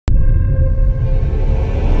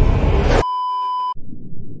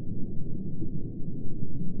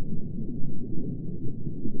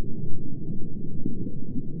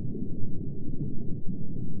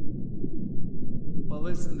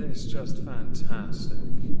It's just fantastic.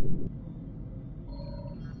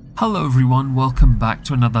 Hello everyone, welcome back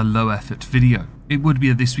to another low effort video. It would be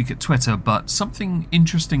a This Week at Twitter, but something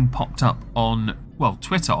interesting popped up on, well,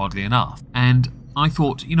 Twitter oddly enough, and I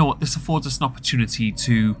thought, you know what, this affords us an opportunity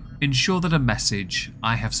to ensure that a message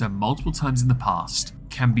I have said multiple times in the past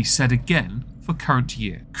can be said again for current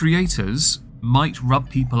year. Creators might rub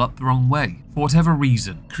people up the wrong way. For whatever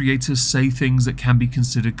reason, creators say things that can be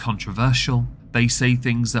considered controversial. They say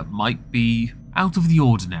things that might be out of the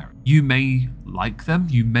ordinary. You may like them,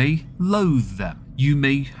 you may loathe them, you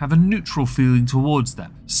may have a neutral feeling towards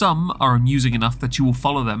them. Some are amusing enough that you will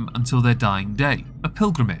follow them until their dying day. A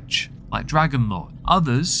pilgrimage, like Dragonlord.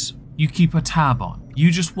 Others, you keep a tab on.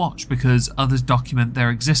 You just watch because others document their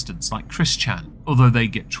existence, like Chris Chan, although they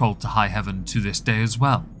get trolled to high heaven to this day as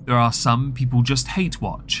well. There are some people just hate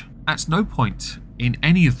watch. At no point in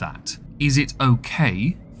any of that is it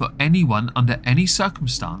okay for anyone under any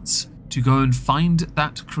circumstance to go and find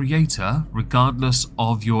that creator, regardless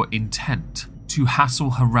of your intent, to hassle,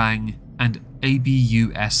 harangue, and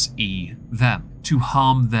abuse them, to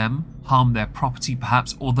harm them, harm their property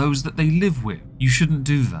perhaps, or those that they live with. You shouldn't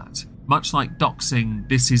do that. Much like doxing,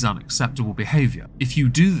 this is unacceptable behavior. If you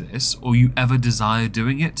do this, or you ever desire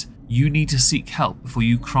doing it, you need to seek help before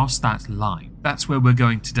you cross that line. That's where we're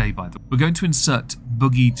going today, by the way. We're going to insert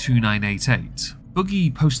BOOGIE2988.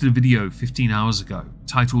 Boogie posted a video 15 hours ago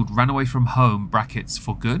titled "Ran Away From Home brackets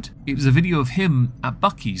for Good." It was a video of him at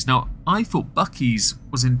Buc-ee's. Now, I thought Buc-ee's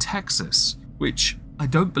was in Texas, which I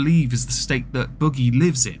don't believe is the state that Boogie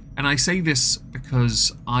lives in. And I say this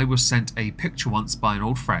because I was sent a picture once by an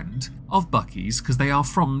old friend of Buc-ee's because they are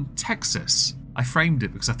from Texas. I framed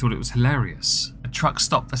it because I thought it was hilarious. A truck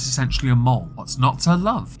stop that's essentially a mall. What's not to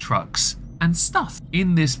love? Trucks and stuff.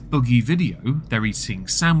 In this Boogie video, they're eating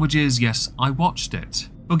sandwiches. Yes, I watched it.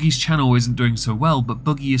 Boogie's channel isn't doing so well, but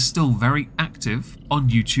Boogie is still very active on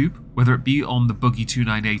YouTube, whether it be on the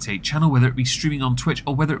BOOGIE2988 channel, whether it be streaming on Twitch,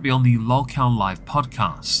 or whether it be on the LolCal Live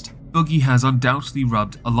podcast. Boogie has undoubtedly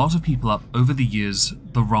rubbed a lot of people up over the years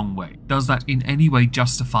the wrong way. Does that in any way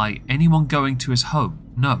justify anyone going to his home?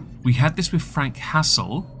 No. We had this with Frank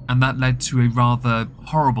Hassel, and that led to a rather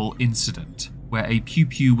horrible incident where a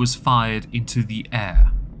pew-pew was fired into the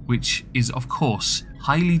air, which is of course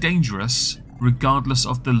highly dangerous regardless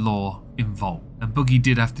of the law involved. And Boogie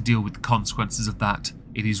did have to deal with the consequences of that,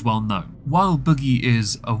 it is well known. While Boogie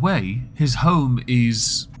is away, his home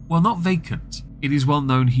is, well, not vacant. It is well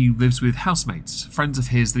known he lives with housemates, friends of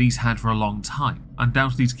his that he's had for a long time.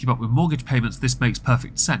 Undoubtedly to keep up with mortgage payments, this makes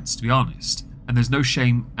perfect sense, to be honest. And there's no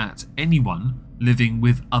shame at anyone living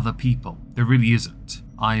with other people. There really isn't.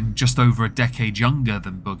 I'm just over a decade younger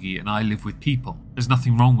than Boogie and I live with people. There's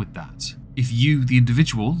nothing wrong with that. If you, the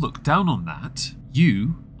individual, look down on that,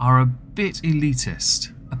 you are a bit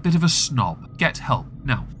elitist, a bit of a snob. Get help.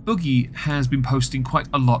 Now, Boogie has been posting quite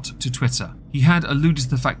a lot to Twitter. He had alluded to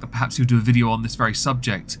the fact that perhaps he'll do a video on this very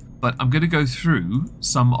subject, but I'm going to go through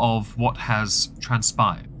some of what has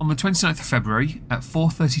transpired. On the 29th of February at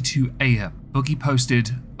 4:32 AM, Boogie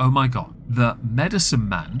posted, "Oh my god, the medicine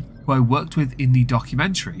man who I worked with in the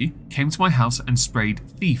documentary came to my house and sprayed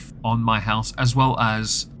thief on my house, as well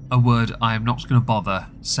as a word I am not going to bother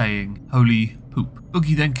saying, holy poop."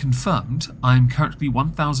 Boogie then confirmed, "I'm currently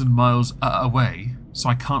 1,000 miles away, so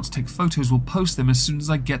I can't take photos. Will post them as soon as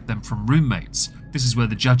I get them from roommates." This is where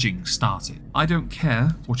the judging started. I don't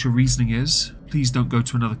care what your reasoning is. Please don't go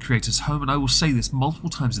to another creator's home, and I will say this multiple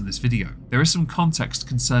times in this video. There is some context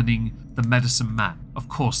concerning the medicine man. Of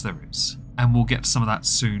course there is. And we'll get to some of that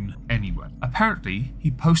soon anyway. Apparently,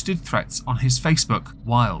 he posted threats on his Facebook.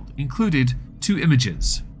 Wild. Included 2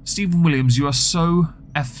 images. "Stephen Williams, you are so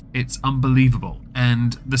it's unbelievable.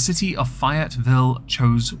 And the city of Fayetteville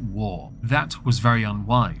chose war. That was very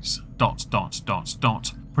unwise. ...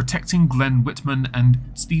 Protecting Glenn Whitman and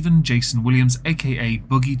Stephen Jason Williams, aka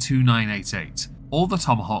Boogie2988. All the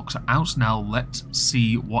tomahawks are out now. Let's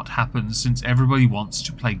see what happens since everybody wants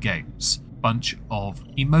to play games." Bunch of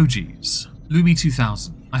emojis.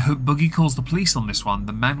 Lumi2000. "I hope Boogie calls the police on this one.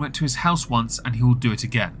 The man went to his house once and he will do it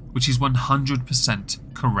again," which is 100%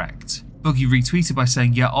 correct. Boogie retweeted by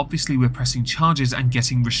saying, "Yeah, obviously we're pressing charges and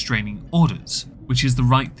getting restraining orders," which is the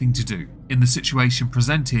right thing to do. In the situation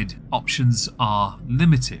presented, options are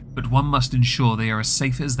limited, but one must ensure they are as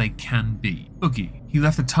safe as they can be. Boogie. He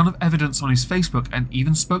left a ton of evidence on his Facebook and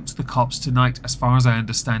even spoke to the cops tonight. As far as I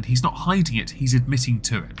understand, he's not hiding it, he's admitting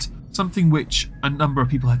to it. Something which a number of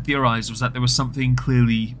people had theorized was that there was something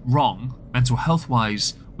clearly wrong, mental health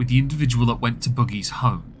wise, with the individual that went to Boogie's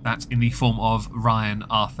home. That's in the form of Ryan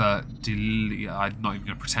Arthur I'm not even going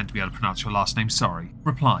to pretend to be able to pronounce your last name, sorry.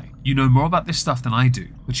 Reply: you know more about this stuff than I do,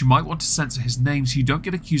 but you might want to censor his name so you don't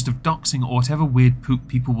get accused of doxing or whatever weird poop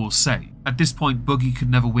people will say. At this point, Boogie could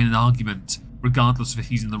never win an argument, regardless of if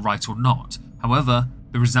he's in the right or not. However,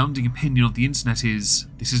 the resounding opinion of the internet is,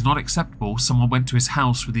 this is not acceptable, someone went to his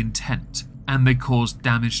house with intent, and they caused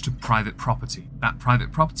damage to private property. That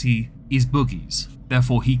private property is Boogie's.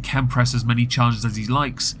 Therefore, he can press as many charges as he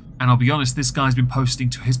likes, and I'll be honest, this guy's been posting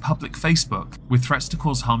to his public Facebook with threats to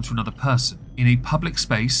cause harm to another person. In a public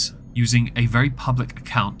space, using a very public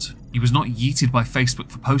account. He was not yeeted by Facebook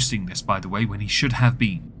for posting this, by the way, when he should have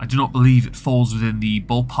been. I do not believe it falls within the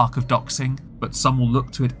ballpark of doxing, but some will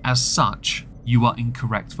look to it as such. You are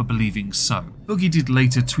incorrect for believing so. Boogie did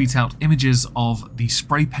later tweet out images of the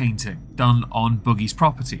spray painting done on Boogie's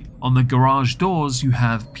property. On the garage doors, you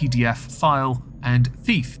have PDF file and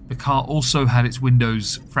thief. The car also had its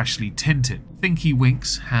windows freshly tinted. Thinky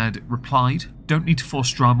Winks had replied, don't need to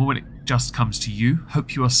force drama when it just comes to you.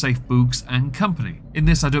 Hope you are safe, Boogs and company. In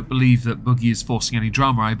this, I don't believe that Boogie is forcing any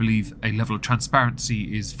drama. I believe a level of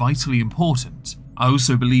transparency is vitally important. I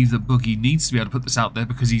also believe that Boogie needs to be able to put this out there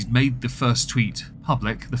because he's made the first tweet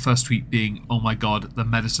public. The first tweet being, oh my god, the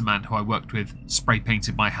medicine man who I worked with spray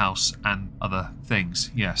painted my house and other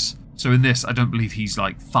things. Yes. So in this, I don't believe he's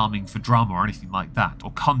like farming for drama or anything like that,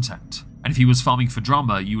 or content. And if he was farming for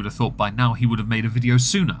drama, you would have thought by now he would have made a video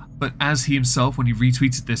sooner. But as he himself, when he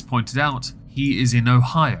retweeted this, pointed out, he is in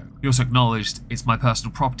Ohio. He also acknowledged, it's my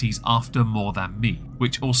personal properties after more than me,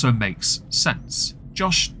 which also makes sense.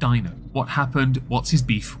 Josh Dino, what happened? What's his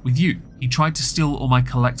beef with you? He tried to steal all my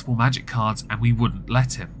collectible magic cards and we wouldn't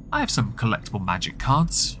let him. I have some collectible magic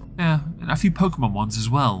cards. Yeah, and a few Pokemon ones as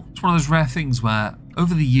well. It's one of those rare things where,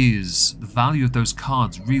 over the years, the value of those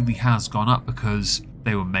cards really has gone up because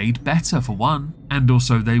they were made better for one, and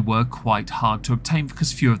also they were quite hard to obtain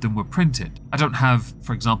because few of them were printed. I don't have,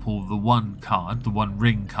 for example, the one card, the one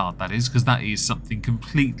ring card that is, because that is something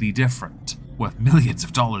completely different, worth millions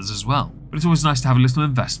of dollars as well. But it's always nice to have a little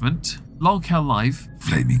investment. Lolcow Live,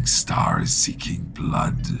 Flaming Star is seeking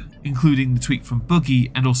blood, including the tweet from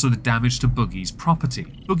Boogie and also the damage to Boogie's property.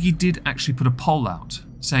 Boogie did actually put a poll out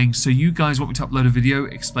saying, so you guys want me to upload a video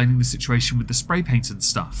explaining the situation with the spray paint and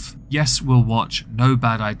stuff? Yes, we'll watch, no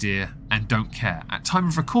bad idea, and don't care. At time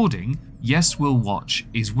of recording, yes, we'll watch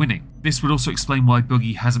is winning. This would also explain why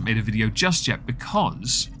Boogie hasn't made a video just yet,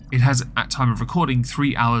 because it has, at time of recording,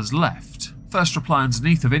 3 hours left. First reply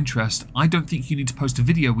underneath of interest, I don't think you need to post a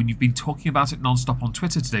video when you've been talking about it non-stop on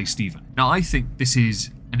Twitter today, Stephen. Now I think this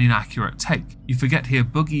is an inaccurate take. You forget here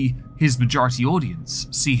Boogie, his majority audience,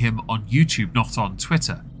 see him on YouTube, not on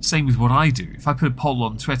Twitter. Same with what I do. If I put a poll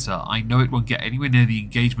on Twitter, I know it won't get anywhere near the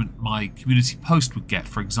engagement my community post would get,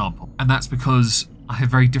 for example. And that's because I have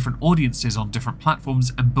very different audiences on different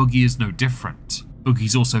platforms and Boogie is no different.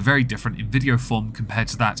 Boogie's also very different in video form compared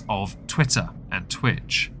to that of Twitter and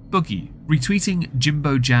Twitch. Boogie, retweeting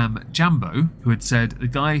Jimbo Jam Jambo, who had said, the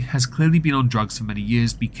guy has clearly been on drugs for many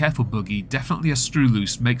years, be careful Boogie, definitely a screw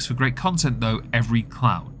loose, makes for great content though, every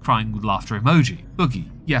cloud. Crying with laughter emoji. Boogie,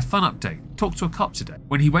 yeah, fun update. Talked to a cop today.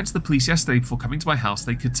 When he went to the police yesterday before coming to my house,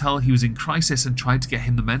 they could tell he was in crisis and tried to get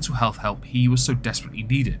him the mental health help he was so desperately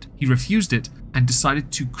needed. He refused it and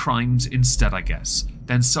decided to crimes instead, I guess.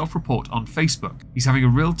 Then self-report on Facebook. He's having a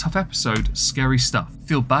real tough episode, scary stuff.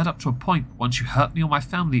 Feel bad up to a point. Once you hurt me or my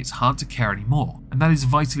family, it's hard to care anymore. And that is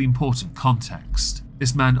vitally important context.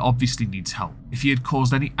 This man obviously needs help. If he had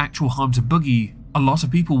caused any actual harm to Boogie, a lot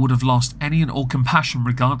of people would have lost any and all compassion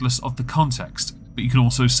regardless of the context. But you can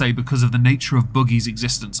also say because of the nature of Boogie's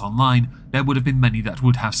existence online, there would have been many that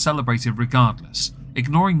would have celebrated regardless.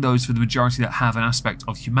 Ignoring those for the majority that have an aspect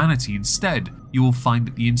of humanity instead, you will find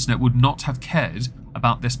that the internet would not have cared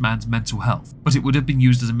about this man's mental health, but it would have been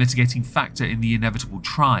used as a mitigating factor in the inevitable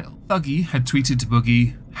trial. Thuggy had tweeted to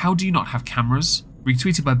Boogie, how do you not have cameras?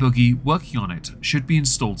 Retweeted by Boogie, working on it, should be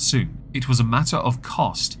installed soon. It was a matter of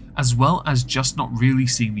cost, as well as just not really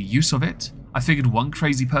seeing the use of it. I figured one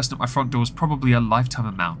crazy person at my front door was probably a lifetime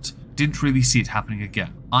amount. Didn't really see it happening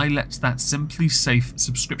again. I let that Simply Safe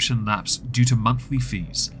subscription lapse due to monthly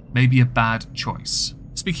fees. Maybe a bad choice.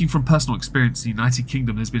 Speaking from personal experience in the United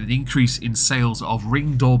Kingdom, there's been an increase in sales of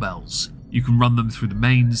Ring doorbells. You can run them through the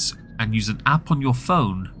mains and use an app on your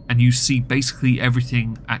phone and you see basically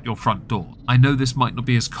everything at your front door. I know this might not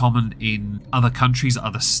be as common in other countries,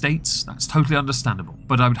 other states, that's totally understandable,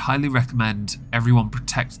 but I would highly recommend everyone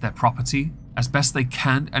protect their property as best they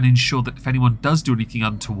can and ensure that if anyone does do anything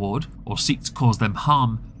untoward or seek to cause them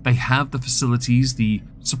harm, They have the facilities, the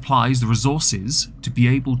supplies, the resources to be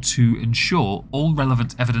able to ensure all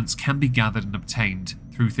relevant evidence can be gathered and obtained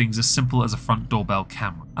through things as simple as a front doorbell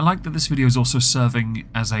camera. I like that this video is also serving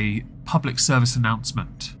as a public service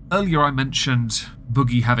announcement. Earlier I mentioned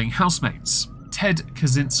Boogie having housemates. Ted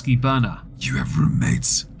Kaczynski-Berner. You have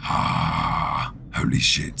roommates? Ah, holy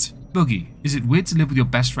shit. Boogie, is it weird to live with your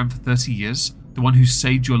best friend for 30 years? The one who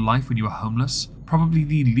saved your life when you were homeless? Probably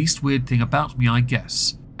the least weird thing about me, I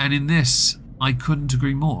guess. And in this, I couldn't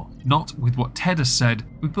agree more. Not with what Ted has said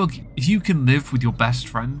with Boogie. If you can live with your best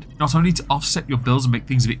friend, not only to offset your bills and make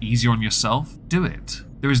things a bit easier on yourself, do it.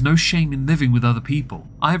 There is no shame in living with other people.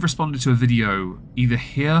 I have responded to a video, either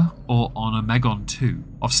here or on a Megon 2,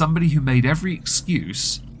 of somebody who made every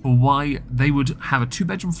excuse for why they would have a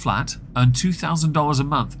 2-bedroom flat, earn $2,000 a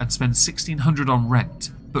month and spend $1,600 on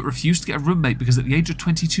rent, but refused to get a roommate because at the age of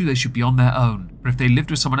 22 they should be on their own. But if they lived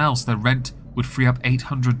with someone else, their rent would free up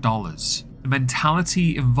 $800. The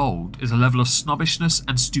mentality involved is a level of snobbishness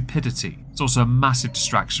and stupidity. It's also a massive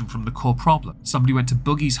distraction from the core problem. Somebody went to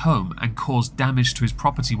Boogie's home and caused damage to his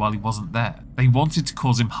property while he wasn't there. They wanted to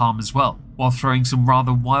cause him harm as well, while throwing some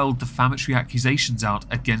rather wild defamatory accusations out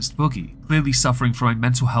against Boogie, clearly suffering from a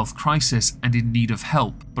mental health crisis and in need of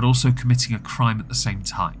help, but also committing a crime at the same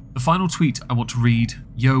time. The final tweet I want to read,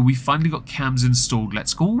 yo, we finally got cams installed,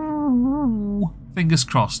 let's go. Fingers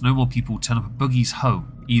crossed no more people turn up at Boogie's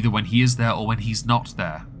home, either when he is there or when he's not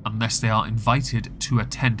there, unless they are invited to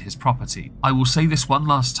attend his property. I will say this one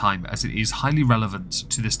last time as it is highly relevant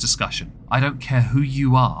to this discussion. I don't care who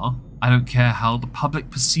you are, I don't care how the public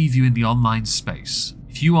perceive you in the online space.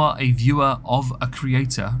 If you are a viewer of a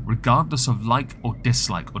creator, regardless of like or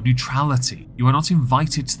dislike or neutrality, you are not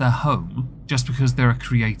invited to their home just because they're a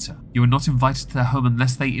creator. You are not invited to their home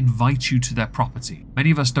unless they invite you to their property.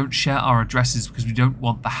 Many of us don't share our addresses because we don't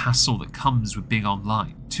want the hassle that comes with being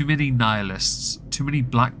online. Too many nihilists, too many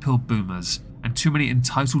black pill boomers, and too many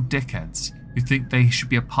entitled dickheads who think they should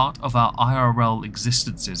be a part of our IRL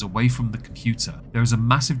existences away from the computer. There is a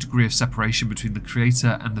massive degree of separation between the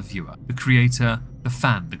creator and the viewer. The creator, the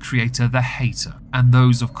fan, the creator, the hater, and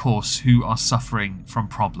those, of course, who are suffering from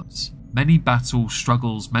problems. Many battle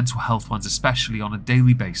struggles, mental health ones especially, on a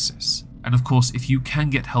daily basis. And of course, if you can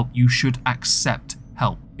get help, you should accept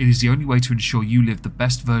help. It is the only way to ensure you live the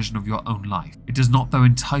best version of your own life. It does not though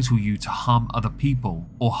entitle you to harm other people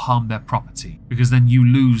or harm their property, because then you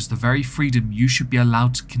lose the very freedom you should be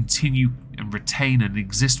allowed to continue and retain and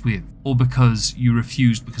exist with, or because you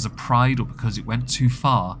refused because of pride or because it went too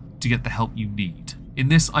far to get the help you need. In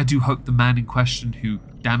this, I do hope the man in question who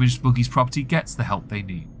damaged Boogie's property gets the help they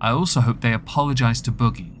need. I also hope they apologise to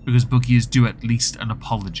Boogie, because Boogie is due at least an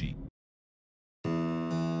apology.